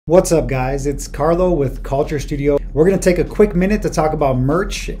What's up, guys? It's Carlo with Culture Studio. We're going to take a quick minute to talk about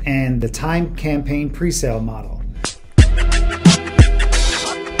merch and the time campaign pre-sale model.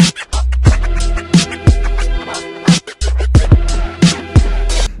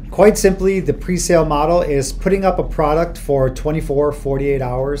 Quite simply, the pre-sale model is putting up a product for 24, 48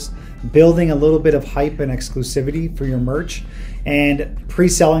 hours, building a little bit of hype and exclusivity for your merch, and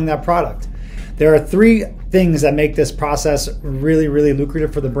pre-selling that product. There are three things that make this process really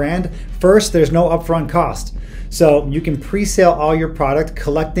lucrative for the brand. First, there's no upfront cost. So you can pre-sale all your product,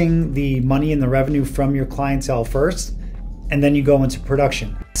 collecting the money and the revenue from your clientele first, and then you go into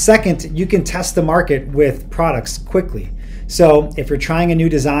production. Second, you can test the market with products quickly. So if you're trying a new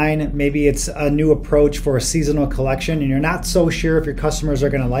design, maybe it's a new approach for a seasonal collection and you're not so sure if your customers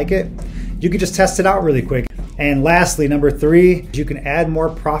are gonna like it, you can just test it out really quick. And lastly, number three, you can add more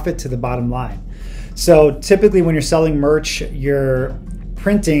profit to the bottom line. So typically when you're selling merch, you're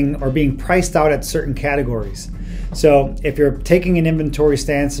printing or being priced out at certain categories. So if you're taking an inventory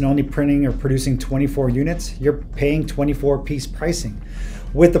stance and only printing or producing 24 units, you're paying 24-piece pricing.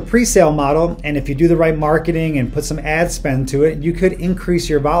 With the pre-sale model, and if you do the right marketing and put some ad spend to it, you could increase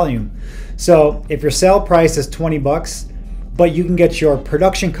your volume. So if your sale price is 20 bucks, but you can get your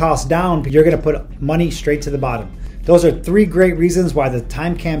production costs down, you're gonna put money straight to the bottom. Those are three great reasons why the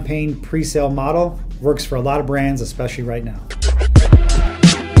time campaign pre-sale model works for a lot of brands, especially right now.